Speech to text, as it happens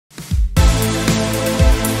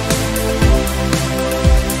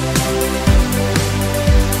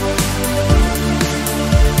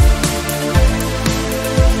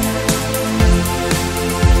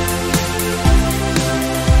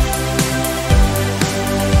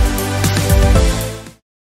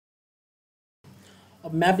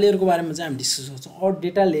अब म्याप लेयरको बारेमा चाहिँ हामी डिस्कस गर्छौँ।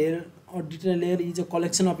 Data layer is a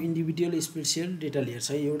collection of individual special data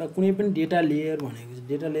layers है। एउटा कुनै पनि डेटा लेयर भनेको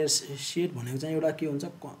डेटा लेयर सेट भनेको चाहिँ एउटा के हुन्छ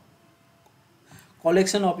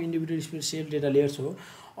collection of individual special data layers हो।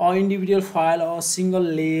 A individual file a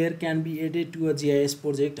single layer can be added to a GIS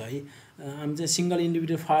project है। हामी चाहिँ सिंगल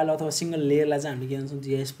इन्डिभिजुअल फाइल अथवा सिंगल लेयरलाई चाहिँ हामीले के भन्छौँ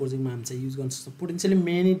जीआईएस प्रोजेक्टमा हामी चाहिँ युज गर्न सक्छौँ। Potentially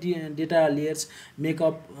many data layers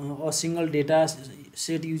makeup a single data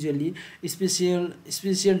set usually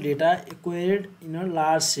special data acquired in a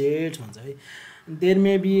large set भन्छ है। There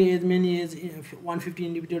may be as many as 150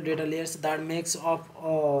 individual data layers that makes up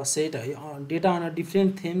a set है। data on a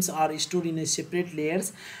different themes are stored in a separate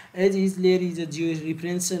layers as each layer is a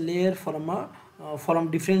geo-reference layer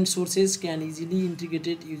from different sources can easily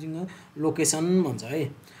integrated using a location भन्छ है।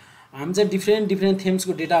 हामी चाहिँ different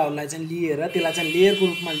थेम्सको डेटाहरूलाई चाहिँ लिएर त्यसलाई चाहिँ लेयरको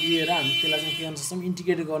रूपमा लिएर हामी त्यसलाई चाहिँ के गर्न सक्छौँ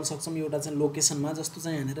इन्टिग्रेट गर्न सक्छौँ एउटा चाहिँ लोकेसनमा। जस्तो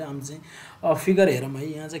चाहिँ यहाँनिर हामी चाहिँ फिगर हेरौँ है।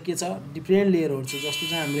 यहाँ चाहिँ के छ डिफ्रेन्ट लेयरहरू छ। जस्तो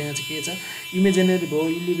चाहिँ हाम्रो यहाँ चाहिँ के छ इमेजिनेरी भयो,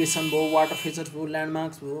 इलिभेसन भयो, वाटर फिचर्स भयो,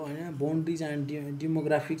 ल्यान्डमार्क्स भयो होइन, बाउन्ड्रिज एन्ड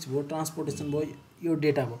डेमोग्राफिक्स भयो, ट्रान्सपोर्टेसन भयो, यो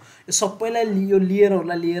डेटा भयो। यो सबैलाई यो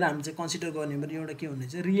लेयरहरूलाई लिएर हामी चाहिँ कन्सिडर गर्ने भने एउटा के हुने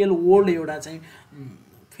चाहिँ रियल वर्ल्ड एउटा चाहिँ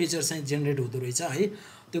फिचर चाहिँ जेनेरेट हुँदो रहेछ है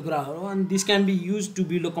त्यो कुराहरू। अनि this can be use to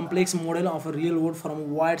build a complex model of a real world from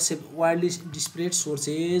widely डिस्प्रेड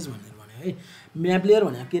sources भनेर भन्यो है। म्याप लेयर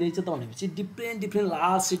भनेको के रहेछ त भनेपछि डिफ्रेन्ट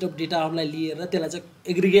लार्ज सेट अफ डेटाहरूलाई लिएर त्यसलाई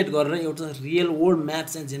चाहिँ एग्रिगेट गरेर एउटा रियल वर्ल्ड म्याप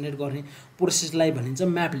चाहिँ जेनेरेट गर्ने प्रोसेसलाई भनिन्छ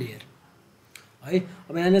म्याप लेयर है।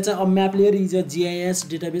 अब यहाँनिर चाहिँ अब map layer is a GIS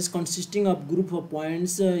database consisting of group of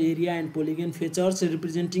points area and polygon features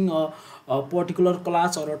representing a particular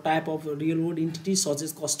class or type of real world entity such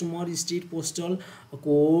as customer state postal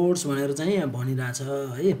codes भनेर चाहिँ यहाँ भनिरहेछ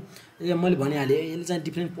है। मैले भनिहालेँ यसले चाहिँ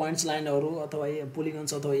different points लाइनहरू अथवा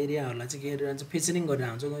पोलिगन्स अथवा एरियाहरूलाई चाहिँ के गरिरहन्छ फिचरिङ गरेर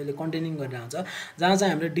हुन्छ, यसले कन्टेनिङ गरेर हुन्छ, जहाँ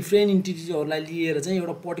चाहिँ हामीले डिफ्रेन्ट इन्टिटीहरूलाई लिएर चाहिँ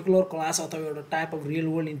एउटा पर्टिकुलर क्लास अथवा एउटा type of real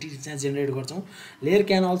world entity चाहिँ जेनेरेट गर्छौँ। Layer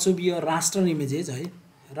can also be a raster images है।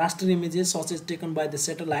 raster images such as taken by the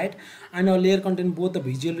satellite and a layer contain both the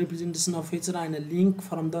visual representation of feature and a link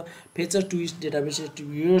from the feature to its database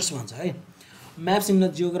attributes भन्छ है। Maps in the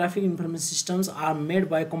geographic information systems are made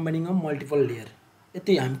by combining a multiple layer।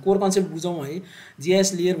 यति हामी core concept बुझौँ है।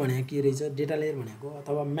 GIS layer भनेको के रहेछ, data layer भनेको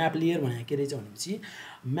अथवा म्याप लेयर भनेको के रहेछ भनेपछि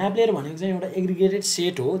म्याप लेयर भनेको चाहिँ एउटा एग्रिगेटेड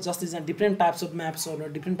सेट हो जसले चाहिँ different types of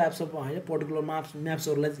म्याप्सहरु different types of हैन पर्टिकुलर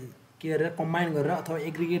म्याप्सहरुलाई के गरेर कम्बाइन गरेर अथवा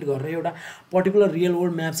एग्रिगेट गरेर एउटा पर्टिकुलर रियल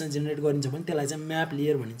वर्ल्ड म्याप चाहिँ जेनेरेट गरिन्छ भने त्यसलाई चाहिँ म्याप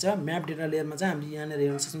लेयर भनिन्छ। म्याप डेटा लेयरमा चाहिँ हामीले यहाँनिर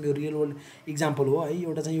हेर्न सक्छौँ यो रियल वर्ल्ड इक्जाम्पल हो है।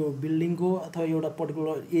 एउटा चाहिँ यो बिल्डिङको अथवा एउटा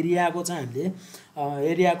पर्टिकुलर एरियाको चाहिँ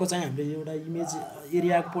हामीले एउटा इमेज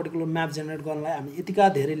एरियाको पर्टिकुलर म्याप जेनेरेट गर्नलाई हामी यतिका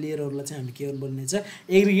धेरै लेयरहरूलाई चाहिँ हामी के गर्नुपर्ने छ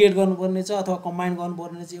एग्रिगेट गर्नुपर्ने छ अथवा कम्बाइन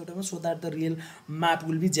गर्नुपर्ने छ एउटामा so that the real map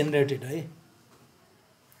will be generated है।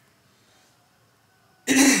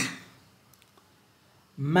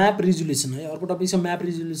 म्याप रिजोल्युसन है अर्को टपिक छ म्याप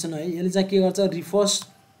रिजोल्युसन है। यसले चाहिँ के गर्छ refers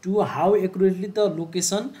to how accurately the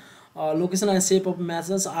location and shape of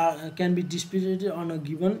matches can be displayed on a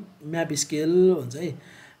given map scale भन्छ है।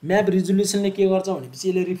 म्याप रिजोल्युसनले के गर्छ भनेपछि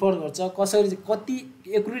यसले रिफर गर्छ कसरी कति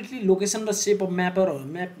एक्युरेटली लोकेसन र सेप अफ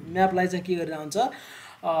म्यापलाई चाहिँ के गरेर हुन्छ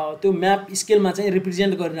त्यो म्याप स्केलमा चाहिँ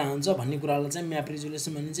रिप्रेजेन्ट गरेर हुन्छ भन्ने कुरालाई चाहिँ म्याप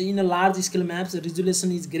रिजोल्युसन भनिन्छ। In a large scale Maps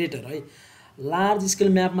resolution is greater है। लार्ज स्केल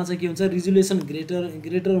म्यापमा चाहिँ के हुन्छ रिजोल्युसन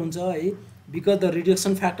ग्रेटर हुन्छ है because the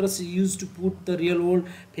reduction factors use to put the real world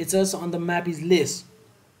features on the map is lace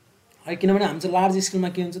है। किनभने हामी चाहिँ लार्ज स्केलमा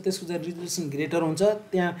के हुन्छ त्यसको चाहिँ रिजोल्युसन ग्रेटर हुन्छ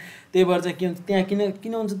त्यहाँ त्यही भएर चाहिँ के हुन्छ त्यहाँ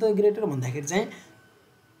किन हुन्छ त ग्रेटर भन्दाखेरि चाहिँ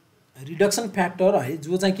रिडक्सन फ्याक्टर है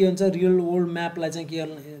जो चाहिँ के हुन्छ रियल वर्ल्ड म्यापलाई चाहिँ के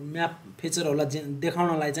म्याप फिचरहरूलाई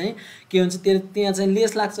देखाउनलाई चाहिँ के हुन्छ त्यहाँ चाहिँ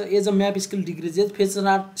लेस लाग्छ। As a map scale decreases feature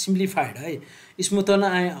are simplified है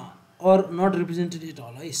स्मुथर or not represented at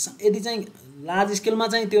all है। यदि चाहिँ लार्ज स्केलमा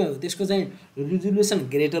चाहिँ त्यसको चाहिँ रिजोल्युसन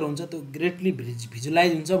ग्रेटर हुन्छ त्यो ग्रेटली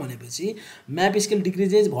भिजुलाइज हुन्छ भनेपछि म्याप स्केल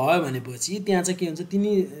डिक्रिजेज भयो भनेपछि त्यहाँ चाहिँ के हुन्छ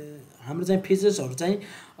हाम्रो चाहिँ फिचर्सहरू चाहिँ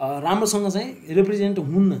राम्रोसँग चाहिँ रिप्रेजेन्ट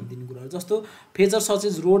हुन्न दिने कुराहरू जस्तो feature such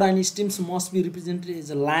as road and streams must be represented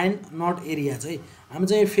as a line not area चाहिँ हामी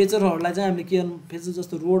चाहिँ फिचरहरूलाई चाहिँ हामीले के फिचर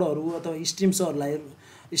जस्तो रोडहरू अथवा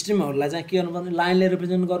स्ट्रिमहरूलाई चाहिँ के गर्नुपर्ने लाइनले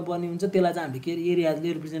रिप्रेजेन्ट गर्नुपर्ने हुन्छ त्यसलाई चाहिँ हामीले के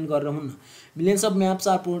एरियाजले रिप्रेजेन्ट गरेर हुन्न। Millions of Maps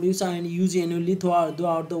are produce and use annually through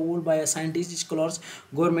out the world by scientist scholars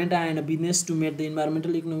government and business to met the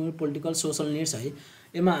environmental economic political social needs है।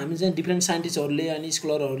 यसमा हामी चाहिँ डिफ्रेन्ट साइन्टिस्टहरूले अनि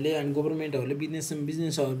स्कलरहरूले अनि गभर्मेन्टहरूले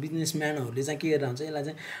बिजनेसम्यानहरूले चाहिँ के गरेर हुन्छ यसलाई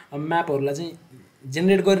चाहिँ म्यापहरूलाई चाहिँ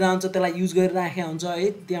जेनेरेट गरेर हुन्छ त्यसलाई युज गरिराखेका हुन्छ है।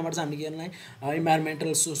 त्यहाँबाट चाहिँ हामीले के गर्नलाई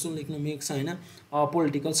इन्भाइरोमेन्टल सोसल इकोनोमिक्स होइन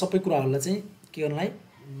पोलिटिकल सबै कुराहरूलाई चाहिँ के गर्नलाई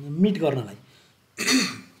मिट गर्नलाई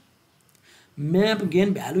map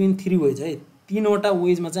gain value in 3 wage है। तीनवटा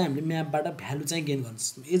वेजमा चाहिँ हामीले म्यापबाट भ्यालु चाहिँ गेन गर्न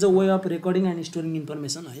सक्छौँ as a way of recording and storing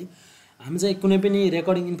information है हामी चाहिँ कुनै पनि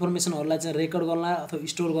रेकर्डिङ इन्फर्मेसनहरूलाई चाहिँ रेकर्ड गर्नलाई अथवा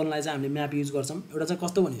स्टोर गर्नलाई चाहिँ हामीले म्याप युज गर्छौँ एउटा चाहिँ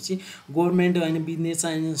कस्तो भनेपछि गभर्नमेन्ट होइन बिजनेस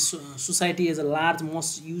चाहिँ society as a large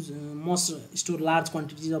must store large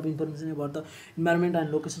quantities of information about the environment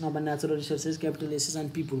and location of natural resources capital assess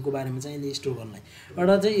and पिपुलको बारेमा चाहिँ यसले स्टोर गर्नलाई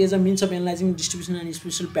एउटा चाहिँ as a means of analysing distribution and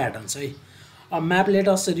special patterns है A map let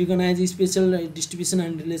us recognize spatial distribution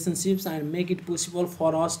and relationships and make it possible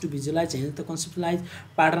for us to visualize change the conceptualize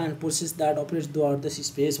pattern and process that operates throughout the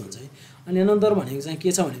space भन्छ है अनि another भनेको चाहिँ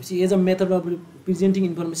के छ भनेपछि as a method of presenting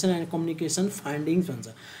information and communication findings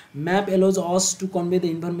भन्छ map एलोज us to convey the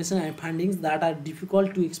information and findings that are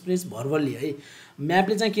difficult to express भर्बल्ली है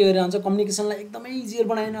म्यापले चाहिँ के गरिरहन्छ कम्युनिकेसनलाई एकदमै इजियर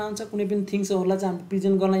बनाइरहन्छ कुनै पनि थिङ्सहरूलाई चाहिँ हामीले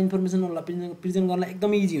प्रेजेन्ट गर्न इन्फर्मेसनहरूलाई प्रेजेन्ट गर्न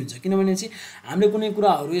एकदमै इजी हुन्छ किनभने चाहिँ हामीले कुनै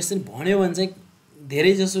कुराहरू यसरी भन्यो भने चाहिँ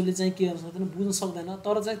धेरै जसोले चाहिँ के गर्न सक्दैन बुझ्न सक्दैन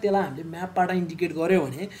तर चाहिँ त्यसलाई हामीले म्यापबाट इन्डिकेट गर्यो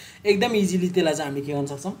भने एकदम इजिली त्यसलाई चाहिँ हामीले के गर्न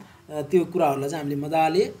सक्छौँ त्यो कुराहरूलाई चाहिँ हामीले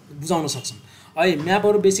मजाले बुझाउन सक्छौँ है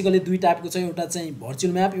म्यापहरू बेसिकली दुई टाइपको छ एउटा चाहिँ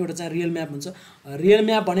भर्चुअल म्याप एउटा चाहिँ रियल म्याप हुन्छ रियल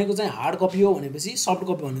म्याप भनेको चाहिँ हार्ड कपी हो भनेपछि सफ्ट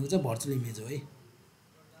कपी भनेको चाहिँ भर्चुअल इमेज हो है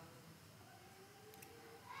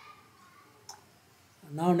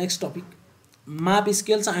now next topic map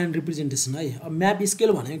scales and representation है अब म्याप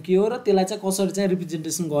स्केल भनेको के हो र त्यसलाई चाहिँ कसरी चाहिँ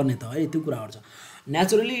रिप्रेजेन्टेसन गर्ने त है त्यो कुराहरू छ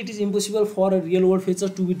naturally it is impossible for a real world feature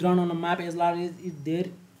to be drawn on a map as large as is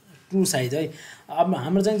there true size है अब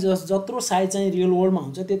हाम्रो चाहिँ जत्रो साइज चाहिँ रियल वर्ल्डमा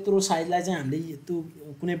हुन्छ त्यत्रो साइजलाई चाहिँ हामीले त्यो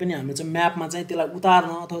कुनै पनि हाम्रो चाहिँ म्यापमा चाहिँ त्यसलाई उतार्न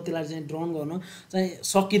अथवा त्यसलाई चाहिँ ड्रन गर्न चाहिँ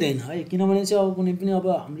सकिँदैन है किनभने चाहिँ अब कुनै पनि अब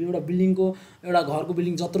हाम्रो एउटा बिल्डिङको एउटा घरको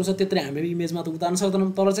बिल्डिङ जत्रो छ त्यत्रै हामीले इमेजमा त उतार्न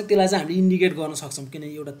सक्दैनौँ तर चाहिँ त्यसलाई चाहिँ हामीले इन्डिकेट गर्न सक्छौँ किन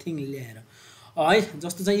एउटा थिङ ल्याएर है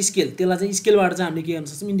जस्तो चाहिँ स्केल त्यसलाई चाहिँ स्केलबाट चाहिँ हामीले के गर्न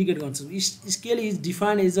सक्छौँ इन्डिकेट गर्न सक्छौँ scale is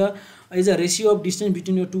defined as a ratio of distance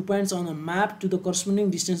between यो 2 points on a map to the corresponding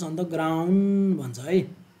distance on the ground भन्छ है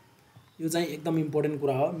यो चाहिँ एकदम इम्पोर्टेन्ट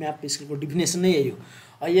कुरा हो म्याप स्केलको डिफिनेसन नै यही हो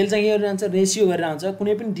यसले चाहिँ के गरिरहन्छ रेसियो गरिरहन्छ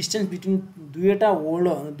कुनै पनि डिस्टेन्स बिट्विन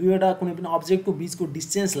दुईवटा कुनै पनि अब्जेक्टको बिचको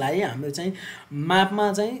डिस्टेन्सलाई हामीले चाहिँ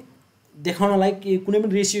म्यापमा चाहिँ देखाउनलाई के कुनै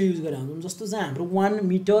पनि रेसियो युज गरेर हुन्छौँ जस्तो चाहिँ हाम्रो 1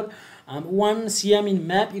 metre 1 cm in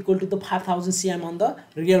map equal to the 5000 cm on the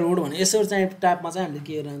real road भने यसरी चाहिँ टाइपमा चाहिँ हामीले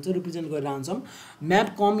के गरिरहन्छ रिप्रेजेन्ट गरेर हुन्छौँ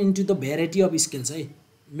map com into the variety of scales है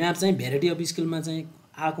म्याप चाहिँ भेराइटी अफ स्केलमा चाहिँ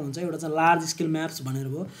आएको हुन्छ एउटा चाहिँ लार्ज स्केल म्याप्स भनेर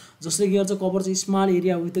भयो जसले के गर्छ कभर चाहिँ small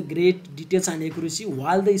area with the great details and accuracy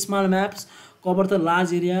while the small Maps cover the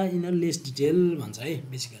large area in a less detail भन्छ है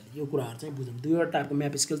बेसिकली यो कुराहरू चाहिँ बुझौँ दुईवटा टाइपको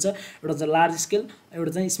म्याप स्केल छ एउटा चाहिँ लार्ज स्केल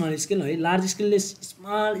एउटा चाहिँ स्मल स्केल है लार्ज स्केलले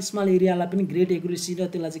स्मल एरियालाई पनि ग्रेट एक्युरेसी र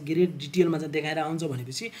त्यसलाई चाहिँ ग्रेट डिटेलमा चाहिँ देखाएर आउँछ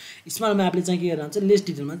भनेपछि स्मल म्यापले चाहिँ के गरेर हुन्छ लेस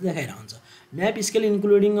डिटेलमा चाहिँ देखाएर आउँछ map scale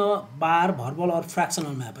including a bar verbal or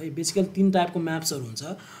फ्र्याक्सनल map है बेसिकली 3 टाइपको म्याप्सहरू हुन्छ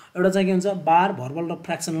एउटा चाहिँ के हुन्छ बार भर्बल र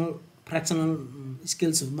फ्र्याक्सनल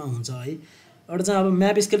स्केल्समा हुन्छ है एउटा चाहिँ अब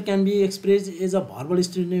map scale can be express as a verbal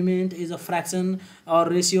statement as a fraction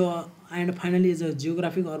or ratio and finally as a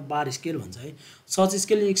geographic or bar scale भन्छ है such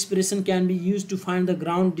scale expression can be use to find the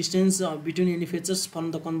ground distance between any features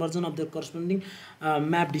from the conversion of the corresponding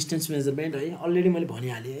map distance measurement है already मैले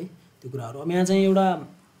भनिहालेँ है त्यो कुराहरू अब यहाँ चाहिँ एउटा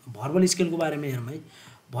भर्बल स्केलको बारेमा हेरौँ है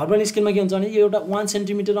भर्बल स्केलमा के हुन्छ भने यो एउटा 1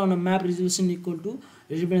 centimetre on a map resolution equal to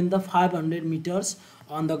represent the 500 metres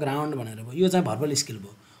on the ground भनेर भयो यो चाहिँ भर्बल स्केल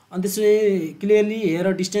भयो अनि त्यसले clearly hair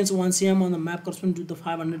a distance 1 cm on the map करस्पोन्ड to the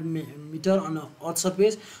 500 metre on earth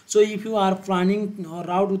surface so if you are planning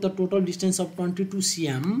route with the total distance of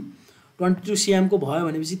 22 cm को भयो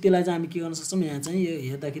भनेपछि त्यसलाई चाहिँ हामी के गर्न सक्छौँ यहाँ चाहिँ यो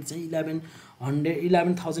हेर्दाखेरि चाहिँ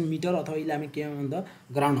 11,000 मिटर अथवा 11 km अन द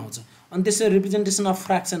ग्राउन्ड आउँछ अनि त्यसै रिप्रेजेन्टेसन अफ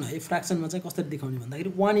फ्र्याक्सन है फ्र्याक्सनमा चाहिँ कसरी देखाउने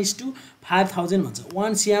भन्दाखेरि 1:5000 भन्छ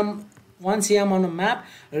 1 cm on a map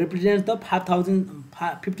represent the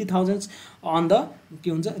 50,000 on the के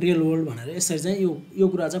हुन्छ रियल वर्ल्ड भनेर यसरी चाहिँ यो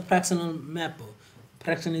कुरा चाहिँ फ्र्याक्सनल म्याप हो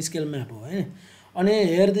फ्र्याक्सनल स्केल म्याप हो है अनि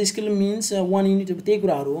here the scale means 1 unit त्यही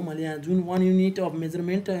कुराहरू हो मैले यहाँ जुन 1 unit of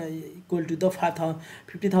measurement equal to the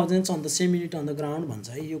 50,000 on the same unit on the ground भन्छ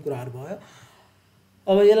है यो कुराहरू भयो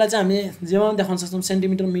अब यसलाई चाहिँ हामी जेमा पनि देखाउन सक्छौँ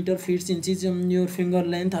सेन्टिमिटर मिटर फिट्स इन्चेस यो फिङ्गर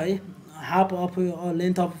लेन्थ है half of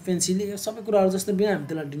length of pencil यो सबै कुराहरू जस्तो पनि हामी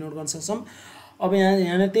त्यसलाई डिनोट गर्न सक्छौँ अब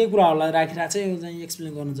यहाँ त्यही कुराहरूलाई राखिरहेको छ यो चाहिँ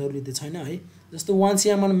एक्सप्लेन गर्न जरुरी त छैन है जस्तो 1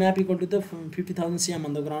 cm on map equal to the 50,000 cm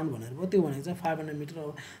on the ground भनेर भयो त्यो भनेको चाहिँ 500 मिटर अब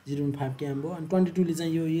 0.5 km भयो अनि 22 ले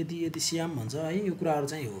चाहिँ यो यति cm भन्छ है यो कुराहरू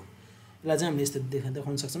चाहिँ हो यसलाई चाहिँ हामीले यस्तो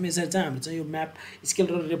देखाउन सक्छौँ यसरी चाहिँ हाम्रो चाहिँ यो म्याप स्केल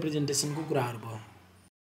र रिप्रेजेन्टेसनको कुराहरू भयो